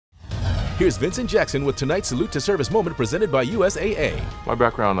Here's Vincent Jackson with tonight's Salute to Service moment presented by USAA. My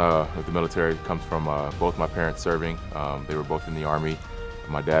background with the military comes from both my parents serving. They were both in the Army.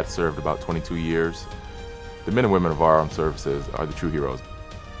 My dad served about 22 years. The men and women of our armed services are the true heroes.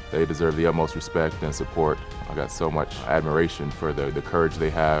 They deserve the utmost respect and support. I got so much admiration for the courage they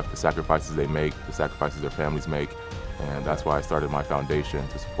have, the sacrifices they make, the sacrifices their families make, and that's why I started my foundation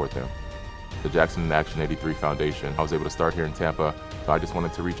to support them. The Jackson in Action 83 Foundation. I was able to start here in Tampa, so I just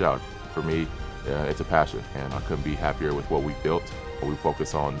wanted to reach out. For me, it's a passion, and I couldn't be happier with what we've built. We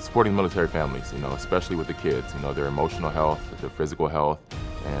focus on supporting military families, especially with the kids, their emotional health, their physical health,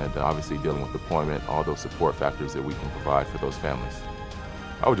 and obviously dealing with deployment, all those support factors that we can provide for those families.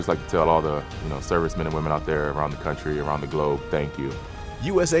 I would just like to tell all the servicemen and women out there around the country, around the globe, thank you.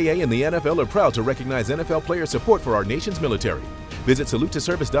 USAA and the NFL are proud to recognize NFL player support for our nation's military. Visit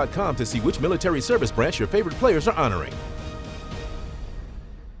salutetoservice.com to see which military service branch your favorite players are honoring.